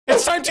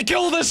It's time to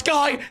kill this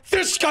guy.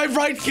 This guy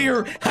right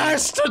here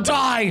has to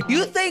die.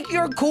 You think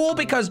you're cool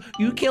because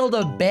you killed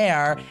a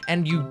bear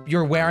and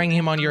you're wearing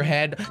him on your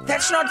head?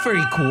 That's not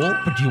very cool.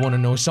 But do you want to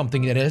know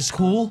something that is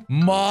cool?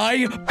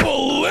 My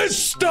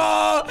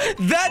ballista!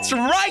 That's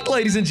right,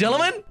 ladies and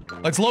gentlemen.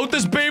 Let's load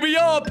this baby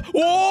up.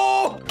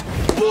 Whoa!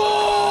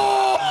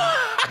 Whoa!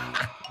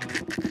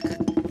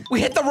 We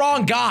hit the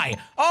wrong guy.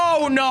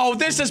 Oh no,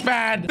 this is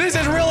bad. This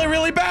is really,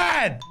 really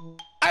bad.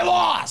 I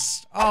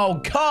lost. Oh,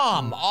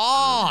 come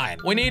on.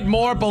 We need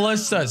more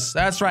ballistas.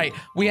 That's right.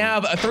 We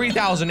have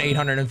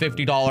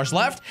 $3,850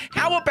 left.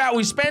 How about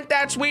we spend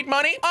that sweet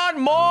money on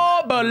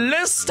more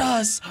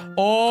ballistas?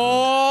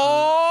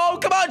 Oh,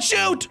 come on,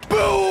 shoot.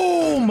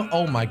 Boom.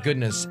 Oh my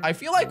goodness. I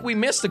feel like we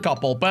missed a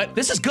couple, but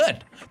this is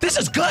good. This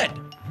is good.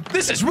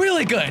 This is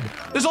really good.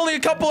 There's only a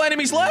couple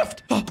enemies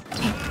left.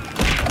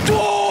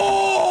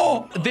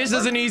 Oh! This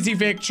is an easy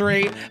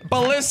victory.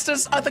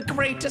 Ballistas are the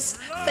greatest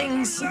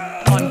things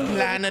on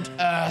planet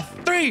Earth.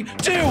 3,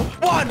 2,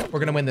 1. We're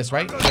gonna win this,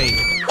 right? Wait.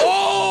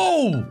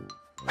 Oh!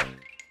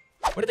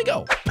 Where did they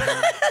go?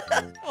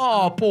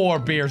 Oh, poor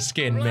bear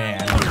skin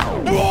man.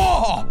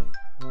 Whoa!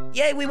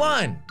 Yay, we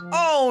won.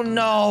 Oh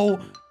no.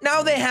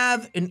 Now they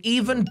have an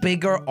even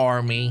bigger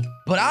army.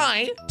 But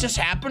I just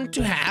happen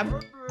to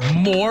have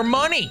more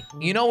money.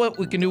 You know what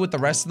we can do with the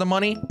rest of the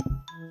money?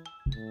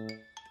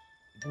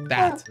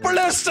 That.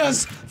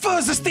 Ballistas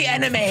versus the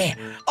enemy.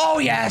 Oh,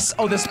 yes.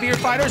 Oh, the spear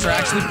fighters are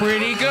actually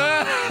pretty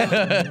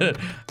good.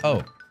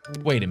 Oh,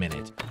 wait a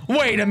minute.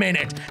 Wait a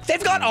minute.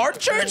 They've got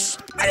archers?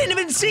 I didn't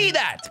even see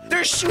that.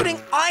 They're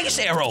shooting ice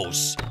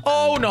arrows.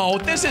 Oh, no.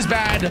 This is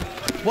bad.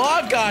 Well,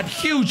 I've got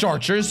huge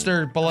archers.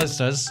 They're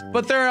ballistas,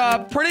 but they're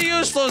pretty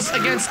useless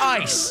against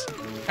ice,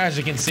 as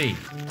you can see.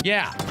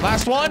 Yeah.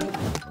 Last one.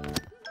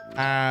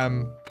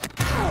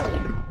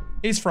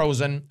 He's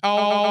frozen.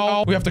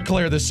 Oh, we have to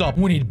clear this up.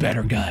 We need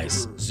better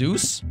guys.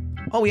 Zeus?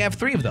 Oh, we have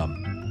 3 of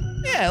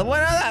them. Yeah, why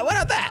not that? Why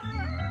not that?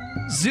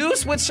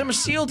 Zeus with some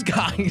shield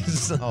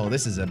guys. Oh,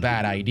 this is a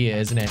bad idea,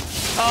 isn't it?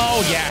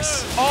 Oh,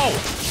 yes. Oh,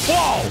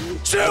 whoa,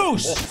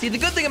 Zeus! See, the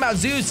good thing about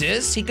Zeus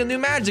is he can do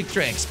magic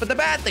tricks, but the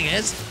bad thing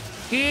is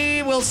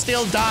he will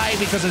still die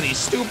because of these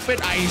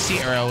stupid icy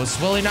arrows,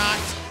 will he not?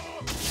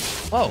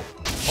 Whoa,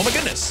 oh my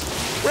goodness.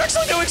 We're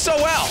actually doing so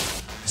well.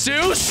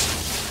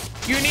 Zeus?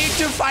 You need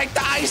to fight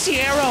the icy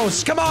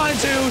arrows. Come on,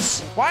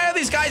 Zeus. Why are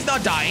these guys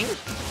not dying?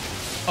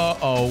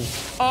 Uh-oh.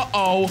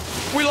 Uh-oh.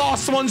 We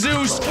lost one,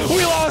 Zeus.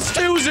 We lost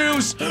 2,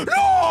 Zeus.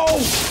 No!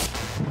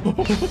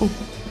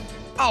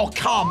 Oh,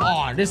 come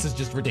on. This is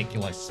just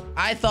ridiculous.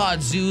 I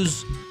thought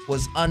Zeus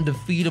was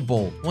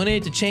undefeatable. We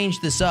need to change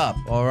this up,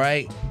 all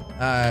right?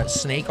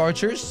 Snake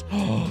archers?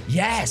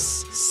 Yes,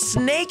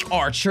 snake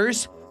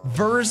archers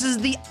versus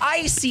the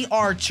icy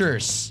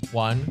archers.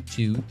 1,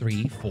 2,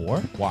 3, 4.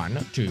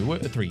 1, 2,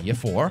 3,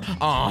 4.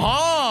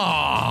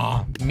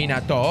 Aha!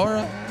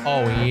 Minotaur.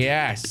 Oh,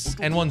 yes.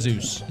 And 1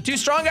 Zeus. 2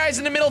 strong guys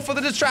in the middle for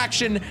the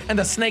distraction, and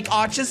the snake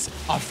archers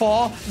are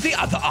for the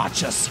other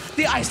archers.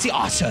 The icy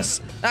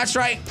archers. That's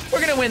right.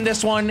 We're gonna win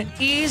this one.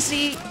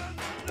 Easy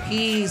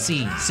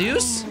peasy.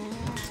 Zeus?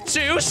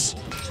 Zeus?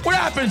 What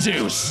happened,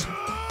 Zeus?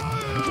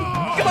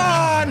 Come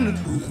on,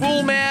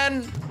 fool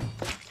man.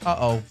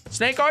 Uh-oh.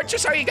 Snake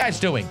archers, how are you guys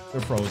doing?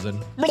 They're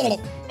frozen.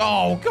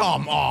 Oh,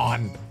 come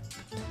on.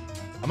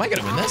 Am I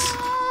gonna win this?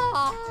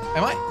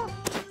 Am I?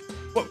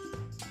 Whoa.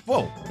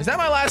 Whoa. Is that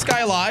my last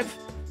guy alive?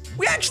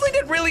 We actually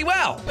did really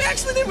well. We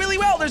actually did really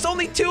well. There's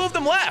only 2 of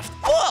them left.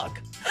 Look.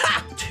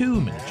 Ha!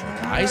 2 miniature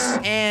guys.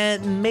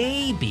 And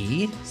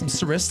maybe some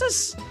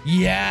Saristas?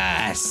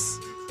 Yes.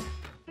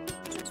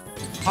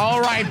 All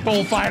right,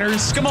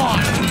 bullfighters. Come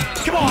on.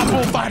 Come on,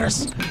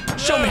 bullfighters.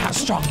 Show me how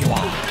strong you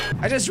are.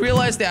 I just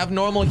realized they have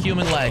normal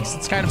human legs.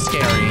 It's kind of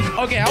scary.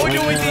 Okay, how are we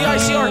doing with the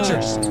icy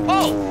archers?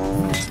 Oh,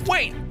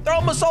 wait, they're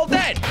almost all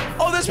dead.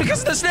 Oh, this is because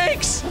of the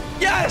snakes.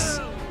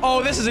 Yes.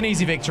 Oh, this is an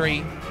easy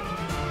victory.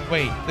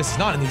 Wait, this is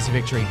not an easy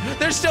victory.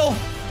 There's still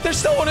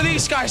one of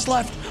these guys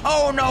left.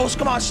 Oh no,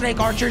 come on, snake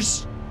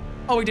archers.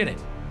 Oh, we did it.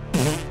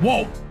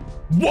 Whoa,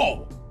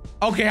 whoa.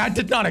 Okay, I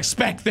did not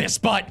expect this,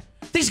 but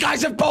these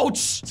guys have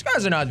boats. These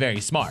guys are not very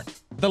smart.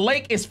 The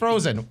lake is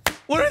frozen.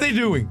 What are they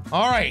doing?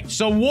 All right,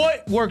 so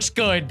what works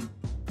good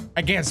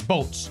against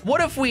boats?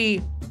 What if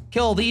we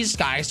kill these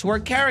guys who are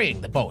carrying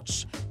the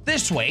boats?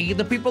 This way,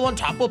 the people on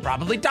top will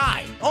probably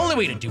die. Only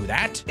way to do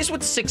that is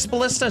with 6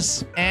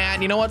 ballistas.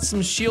 And you know what?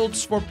 Some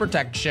shields for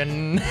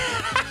protection.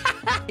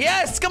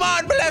 Yes, come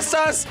on,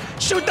 ballistas.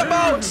 Shoot the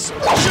boats.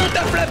 Shoot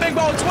the flipping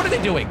boats. What are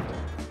they doing?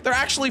 They're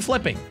actually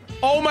flipping.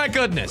 Oh my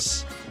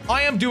goodness.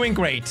 I am doing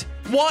great.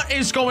 What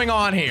is going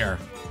on here?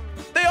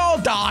 They all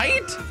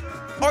died?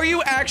 Are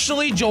you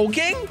actually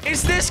joking?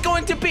 Is this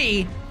going to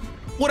be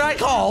what I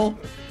call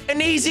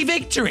an easy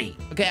victory?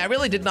 Okay, I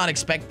really did not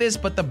expect this,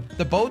 but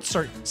the boats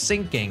are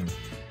sinking.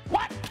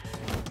 What?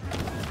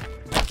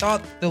 I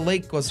thought the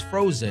lake was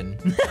frozen.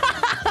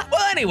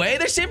 Well, anyway,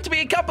 there seem to be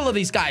a couple of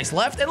these guys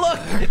left, and look,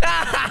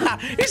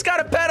 he's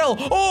got a pedal.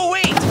 Oh,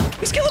 wait,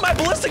 he's killing my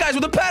ballista guys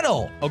with a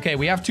pedal. Okay,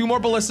 we have 2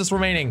 more ballistas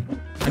remaining,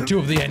 and 2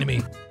 of the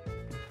enemy.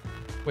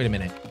 Wait a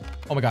minute.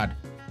 Oh my god.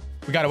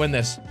 We gotta win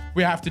this.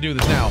 We have to do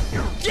this now.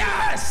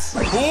 Yes!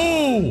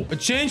 Ooh, a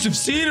change of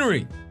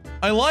scenery.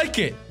 I like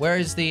it. Where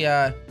is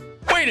the,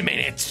 Wait a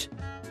minute.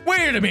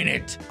 Wait a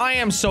minute. I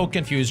am so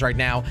confused right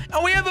now.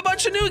 And we have a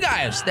bunch of new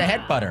guys. The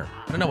head butter.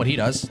 I don't know what he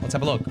does. Let's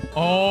have a look.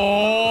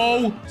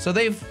 Oh. So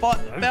they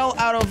fell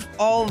out of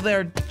all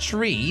their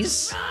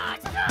trees.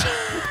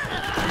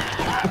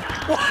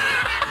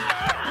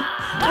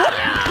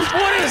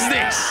 What is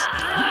this?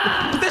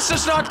 This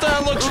does not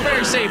look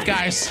very safe,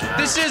 guys.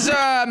 This is,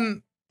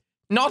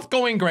 not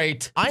going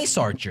great. Ice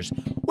archers.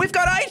 We've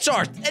got ice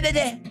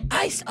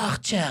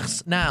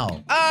archers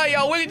now.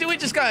 Yo, we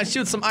just gotta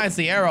shoot some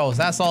icy arrows.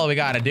 That's all we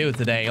gotta do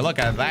today. Look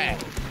at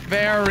that.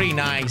 Very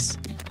nice.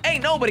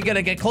 Ain't nobody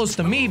gonna get close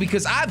to me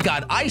because I've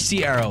got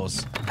icy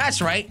arrows. That's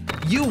right.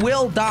 You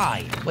will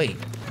die. Wait,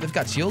 they've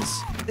got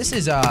shields? This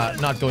is,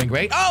 not going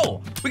great.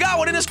 Oh, we got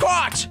one in his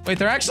crotch. Wait,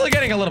 they're actually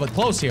getting a little bit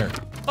close here.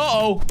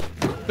 Uh-oh.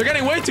 They're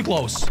getting way too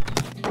close.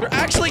 They're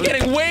actually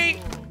getting way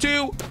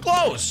too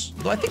close.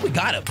 Though I think we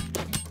got him.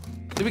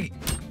 Did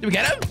we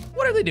get him?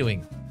 What are they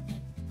doing?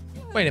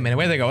 Wait a minute,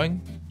 where are they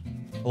going?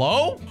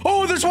 Hello?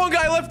 Oh, there's one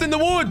guy left in the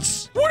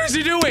woods. What is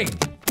he doing?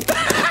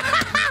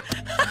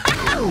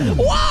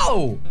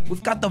 Whoa!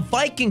 We've got the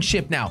Viking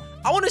ship now.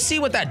 I want to see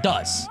what that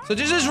does. So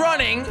this is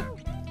running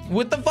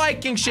with the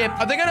Viking ship.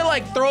 Are they gonna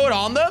like throw it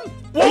on them?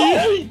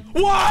 Whoa!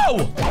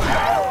 Whoa!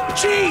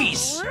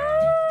 Jeez!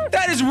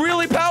 That is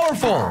really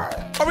powerful.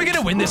 Are we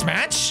gonna win this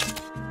match?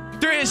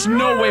 There is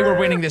no way we're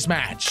winning this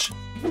match.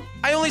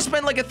 I only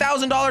spent like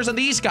 $1,000 on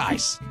these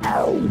guys.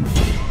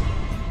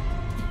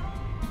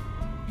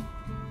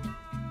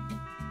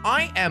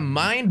 I am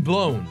mind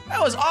blown.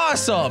 That was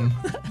awesome.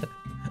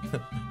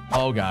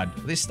 Oh god.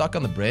 Are they stuck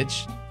on the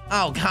bridge?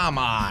 Oh, come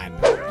on.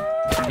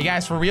 You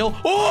guys for real?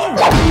 Oh!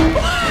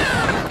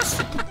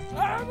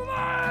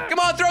 Come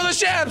on, throw the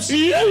ships.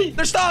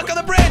 They're stuck on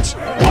the bridge.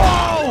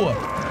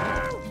 Whoa!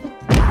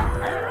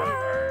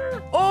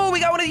 Oh, we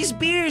got one of these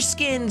beer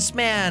skins,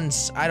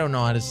 mans. I don't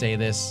know how to say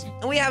this.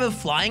 And we have a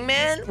flying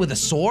man with a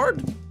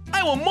sword.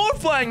 I want more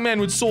flying men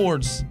with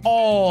swords.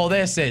 Oh,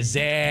 this is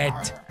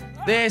it.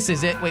 This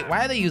is it. Wait,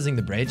 why are they using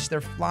the bridge?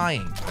 They're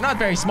flying. They're not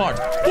very smart.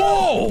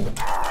 Whoa!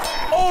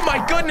 Oh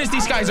my goodness,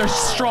 these guys are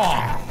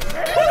strong.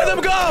 Look at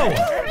them go!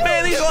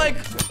 Man, these are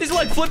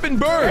like flipping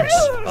birds.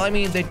 Well, I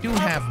mean, they do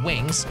have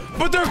wings.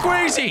 But they're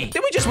crazy.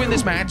 Did we just win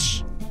this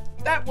match?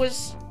 That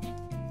was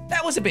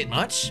a bit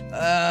much.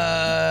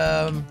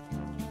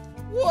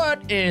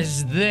 What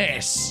is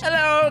this?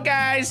 Hello,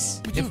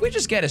 guys. If we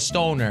just get a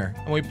stoner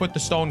and we put the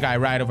stone guy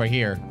right over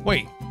here.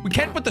 Wait, we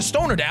can't put the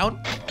stoner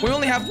down. We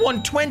only have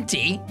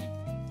 120.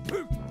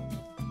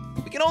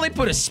 We can only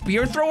put a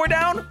spear thrower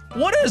down?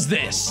 What is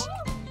this?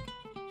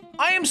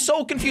 I am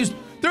so confused.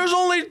 There's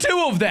only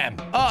 2 of them.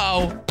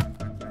 Uh-oh.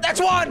 That's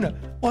one.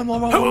 One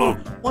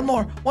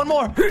more.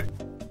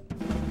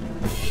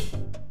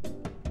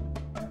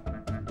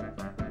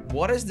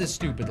 What is this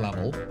stupid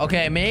level?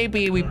 Okay,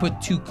 maybe we put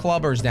 2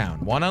 clubbers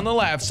down. One on the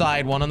left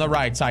side, one on the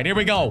right side. Here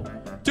we go.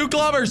 2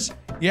 clubbers.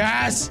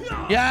 Yes.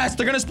 Yes,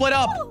 they're gonna split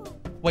up.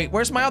 Wait,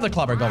 where's my other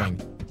clubber going?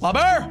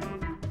 Clubber?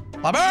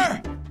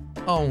 Clubber?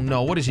 Oh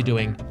no, what is he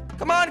doing?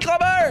 Come on,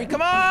 clubber,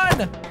 come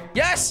on.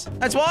 Yes,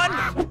 that's one.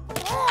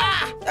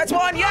 Ah, that's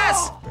one,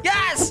 yes,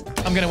 yes.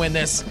 I'm gonna win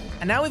this.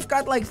 And now we've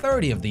got like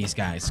 30 of these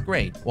guys.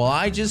 Great. Well,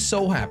 I just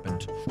so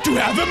happened to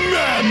have a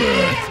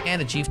mammoth.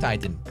 And a chief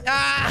titan.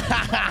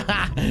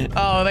 Ah,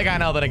 oh, they got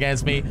nothing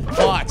against me.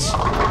 Watch.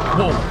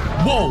 Whoa,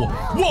 whoa,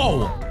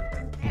 whoa.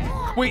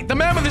 Wait, the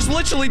mammoth is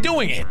literally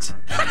doing it.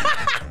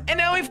 And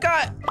now we've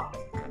got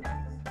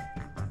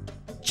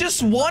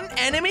just 1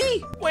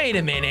 enemy? Wait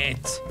a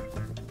minute.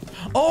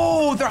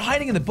 Oh, they're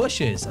hiding in the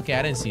bushes. Okay,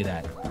 I didn't see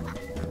that.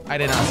 I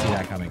did not see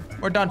that coming.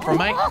 We're done for,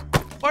 mate.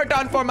 We're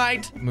done for,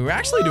 mate. We're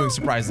actually doing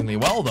surprisingly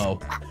well, though.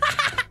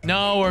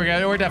 No,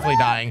 we're definitely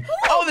dying.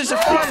 Oh, there's a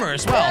farmer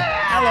as well.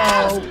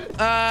 Hello.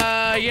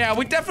 Yeah,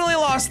 we definitely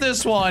lost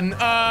this one.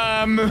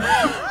 Oh,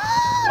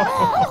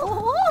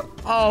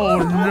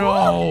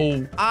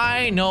 no.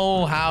 I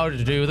know how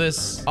to do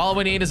this. All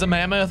we need is a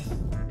mammoth.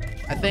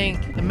 I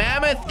think the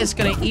mammoth is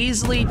gonna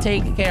easily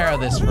take care of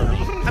this for me.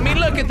 I mean,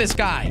 look at this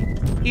guy.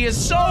 He is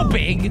so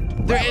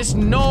big, there is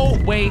no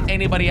way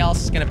anybody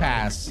else is gonna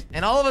pass.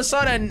 And all of a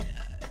sudden,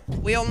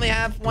 we only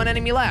have 1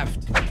 enemy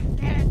left.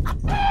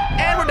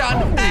 And we're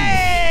done.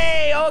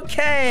 Hey,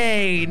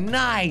 okay,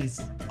 nice.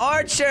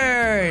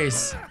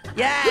 Archers.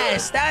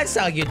 Yes, that's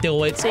how you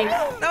do it. See,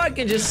 now I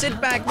can just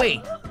sit back.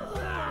 Wait,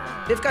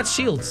 they've got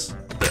shields.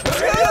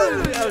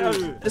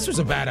 This was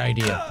a bad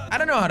idea. I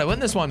don't know how to win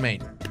this one,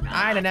 mate.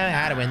 I don't know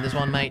how to win this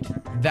one, mate.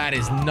 That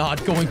is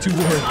not going to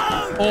work.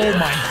 Oh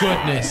my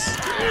goodness.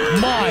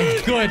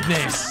 My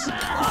goodness.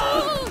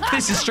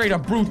 This is straight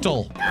up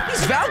brutal.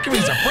 These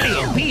Valkyries are pretty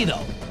OP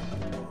though.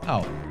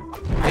 Oh.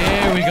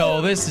 Here we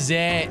go. This is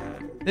it.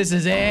 This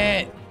is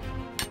it.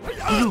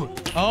 Oh.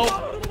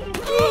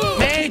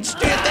 Mage,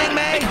 do your thing,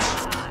 mage.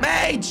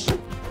 Mage.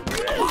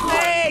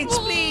 Mage,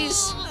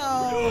 please.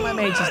 Oh, my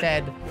mage is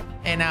dead.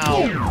 And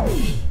now,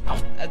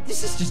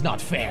 this is just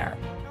not fair.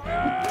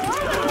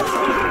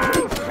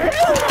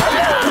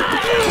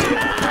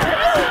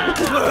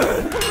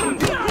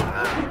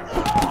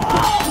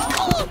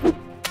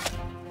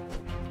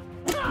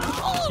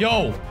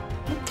 Yo,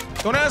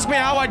 don't ask me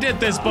how I did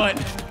this, but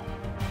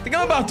I think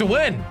I'm about to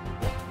win.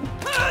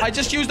 I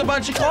just used a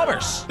bunch of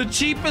clubbers. The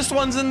cheapest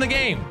ones in the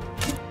game.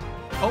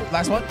 Oh,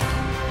 last one.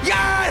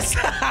 Yes!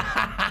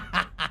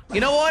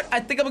 You know what? I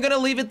think I'm gonna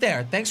leave it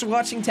there. Thanks for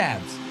watching,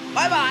 Tabs.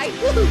 Bye-bye.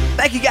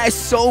 Thank you guys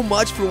so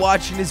much for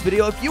watching this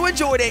video. If you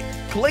enjoyed it,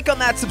 click on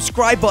that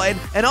subscribe button.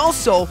 And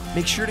also,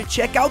 make sure to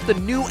check out the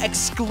new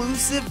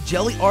exclusive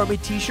Jelly Army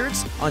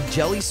t-shirts on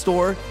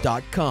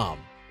jellystore.com.